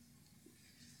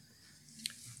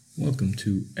Welcome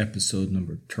to episode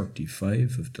number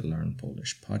 35 of the Learn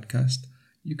Polish podcast.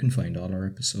 You can find all our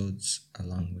episodes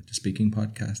along with the speaking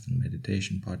podcast and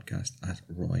meditation podcast at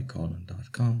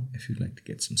roycollin.com. If you'd like to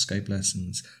get some Skype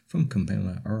lessons from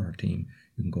Camilla or her team,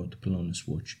 you can go to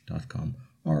polonuswatch.com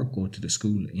or go to the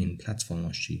school in Plac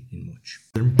Wolności in Łódź.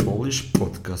 Learn Polish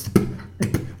podcast.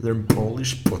 Learn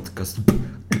Polish podcast.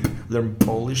 Learn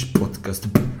Polish podcast.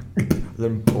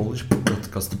 Learn Polish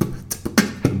podcast.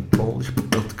 Learn Polish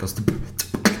podcast.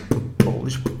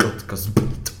 Polish podcast.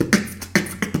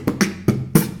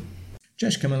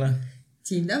 Cześć Kamila.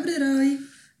 Dzień dobry, Roy.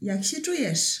 Jak się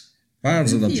czujesz?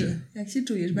 Bardzo Phil, dobrze. jak się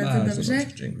czujesz? Bardzo dobrze?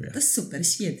 Dziękuję. To super,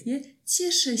 świetnie.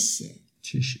 Cieszę się.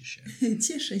 Cieszę się.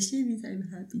 Cieszę się, means I'm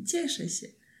happy. Cieszę się.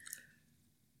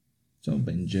 Co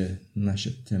będzie nasz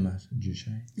temat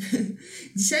dzisiaj?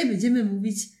 Dzisiaj będziemy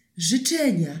mówić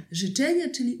życzenia. Życzenia,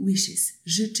 czyli wishes.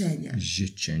 Życzenia.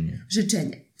 Życzenie.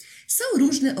 Życzenia. Są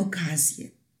różne okazje.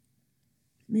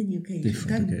 Many occasions,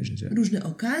 Different tak? occasions, yeah. Różne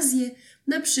okazje.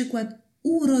 Na przykład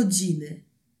urodziny.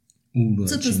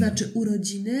 Co to znaczy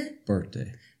urodziny?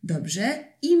 Birthday. Dobrze.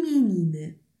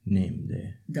 Imieniny. Name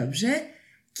day. Dobrze.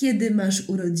 Kiedy masz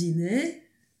urodziny?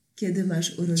 Kiedy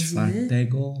masz urodziny?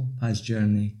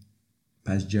 4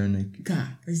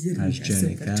 października. Października.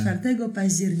 Super. 4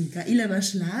 października. Ile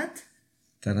masz lat?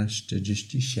 Teraz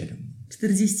 47.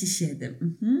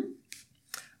 47.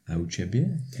 A u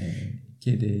ciebie?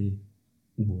 Kiedy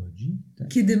urodzi? Tak?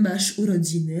 Kiedy masz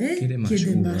urodziny? Kiedy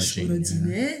masz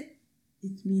urodziny?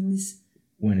 It means...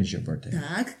 When is your birthday?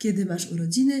 Tak. Kiedy masz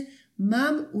urodziny?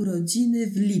 Mam urodziny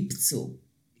w lipcu.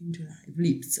 In July. W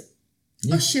lipcu.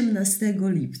 Nie. 18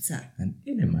 lipca. A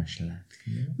ile masz lat?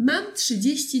 Mam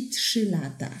 33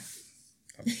 lata.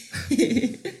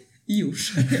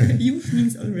 Już. Już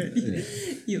means already.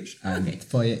 Już. A Okay.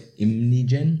 twoje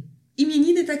imieniny?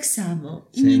 Imieniny tak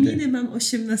samo. Imieniny mam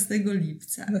 18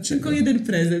 lipca. Dlaczego? Tylko jeden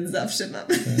prezent zawsze mam.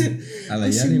 Ale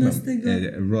ja nie mam.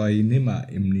 18. Roy nie ma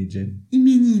imieniny.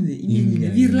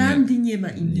 Imieniny. W Irlandii nie ma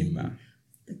imieniny. Nie ma.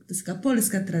 Tak, to jest taka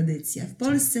polska tradycja. W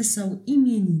Polsce są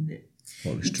imieniny.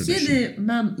 Polish I tradition. kiedy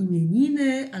mam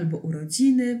imieniny albo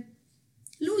urodziny,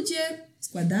 ludzie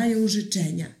składają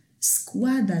życzenia.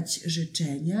 Składać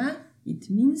życzenia, it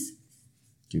means,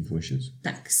 Give wishes.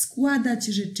 tak, składać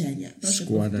życzenia. Proszę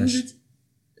Składasz powtórzyć.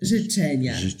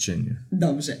 Życzenia. Życzenie.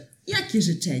 Dobrze. Jakie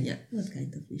życzenia? What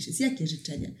kind of wishes? Jakie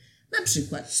życzenia? Na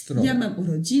przykład, Zdrowie. ja mam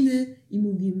urodziny i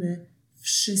mówimy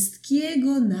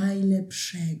wszystkiego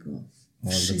najlepszego.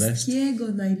 All the best.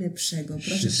 Wszystkiego najlepszego.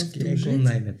 Proszę Wszystkiego powtórzyć.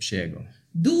 najlepszego.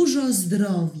 Dużo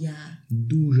zdrowia.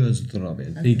 Dużo zdrowia.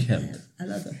 Big help. A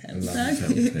lot of help, A lot tak? of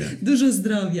help, yeah. Dużo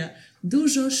zdrowia.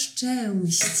 Dużo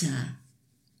szczęścia.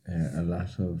 A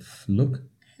lot of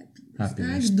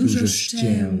happiness. Tak? Dużo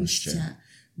szczęścia.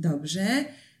 Dobrze.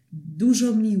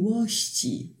 Dużo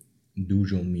miłości.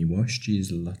 Dużo miłości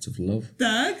is lots of love.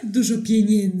 Tak? Dużo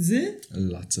pieniędzy.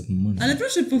 Lots of money. Ale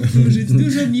proszę powtórzyć.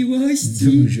 Dużo miłości.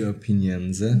 Dużo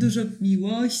pieniędzy. Dużo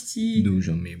miłości.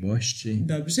 Dużo miłości.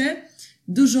 Dobrze.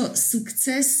 Dużo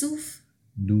sukcesów.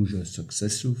 Dużo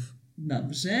sukcesów.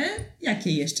 Dobrze.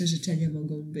 Jakie jeszcze życzenia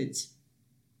mogą być?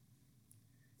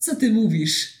 Co ty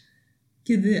mówisz,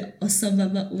 kiedy osoba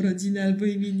ma urodziny albo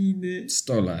imieniny?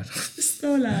 100 lat.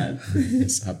 100 lat.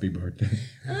 It's happy birthday.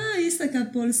 A, jest taka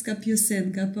polska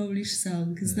piosenka, Polish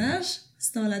song. Znasz?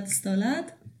 100 lat, 100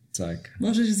 lat? Tak.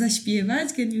 Możesz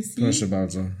zaśpiewać? Can you sing? Proszę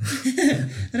bardzo.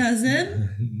 Razem?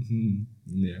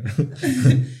 Nie.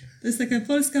 To jest taka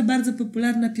polska, bardzo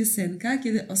popularna piosenka,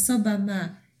 kiedy osoba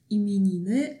ma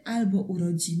imieniny albo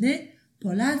urodziny,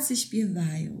 Polacy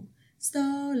śpiewają. 100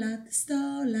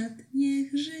 lat,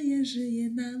 niech żyje, żyje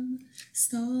nam.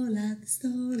 100 lat,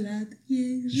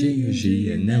 niech żyje,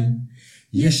 żyje nam.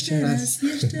 Jeszcze raz,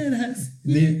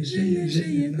 niech żyje,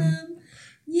 żyje nam.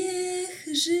 Niech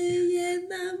żyje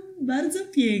nam. Bardzo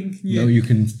pięknie. No, you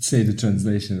can say the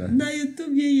translation. Na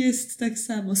YouTubie jest tak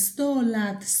samo. 100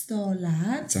 lat, 100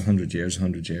 lat. It's 100 years,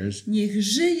 100 years. Niech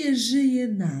żyje, żyje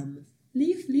nam.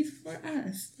 Live for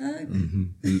us, tak?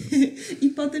 I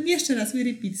potem jeszcze raz we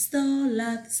repeat. 100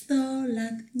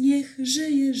 lat, niech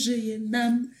żyje, żyje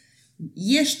nam.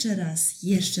 Jeszcze raz.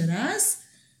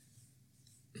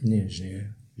 Nie,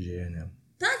 żyje nam.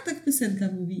 Tak piosenka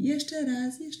mówi. Jeszcze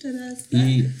raz, tak?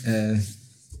 I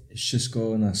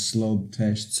wszystko na slow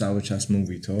też cały czas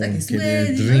mówi to. Tak jest.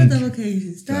 Kiedy A lot of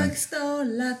occasions, Tak. tak? 100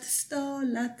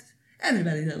 lat.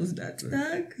 Everybody knows that,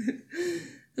 tak?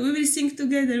 So we will sing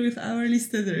together with our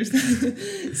listeners.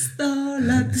 100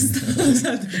 lat.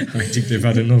 I think they've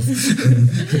had enough.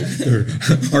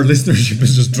 Our listenership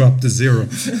has just dropped to zero.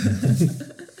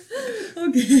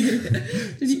 Okay.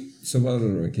 Czyli So what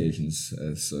other occasions?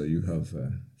 So you have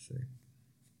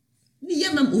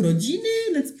Ja mam urodziny,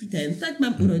 let's pretend, tak?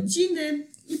 Mam urodziny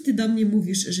i ty do mnie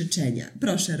mówisz życzenia.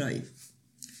 Proszę, Roy.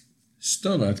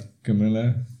 100 lat,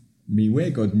 Kamila.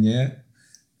 Miłego dnia.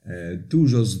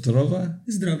 Dużo zdrowia.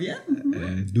 Zdrowia?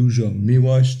 Dużo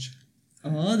miłość.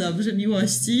 O, dobrze,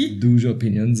 miłości. Dużo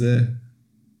pieniędzy.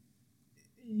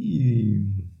 I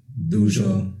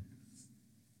Dużo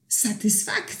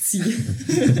satysfakcji.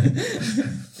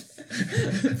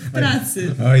 W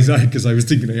pracy. Because I was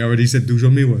thinking I already said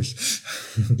dużo miłość.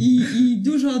 I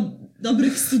dużo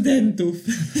dobrych studentów.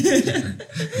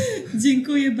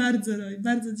 Dziękuję bardzo, Roy.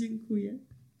 Bardzo dziękuję.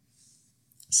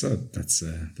 So that's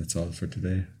all for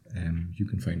today. You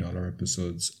can find all our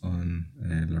episodes on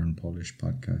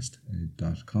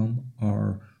learnpolishpodcast.com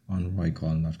or on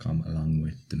roycollin.com, along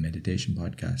with the meditation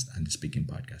podcast and the speaking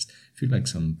podcast. If you'd like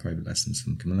some private lessons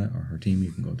from Camilla or her team,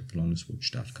 you can go to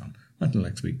polonaswitch.com. Until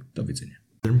next week, do widzenia.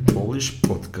 Learn Polish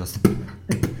podcast.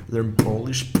 Learn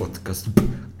Polish podcast.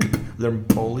 Learn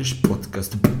Polish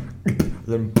podcast.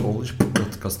 Learn Polish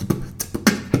podcast.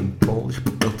 Learn Polish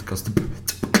podcast.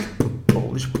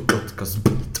 Polish podcast.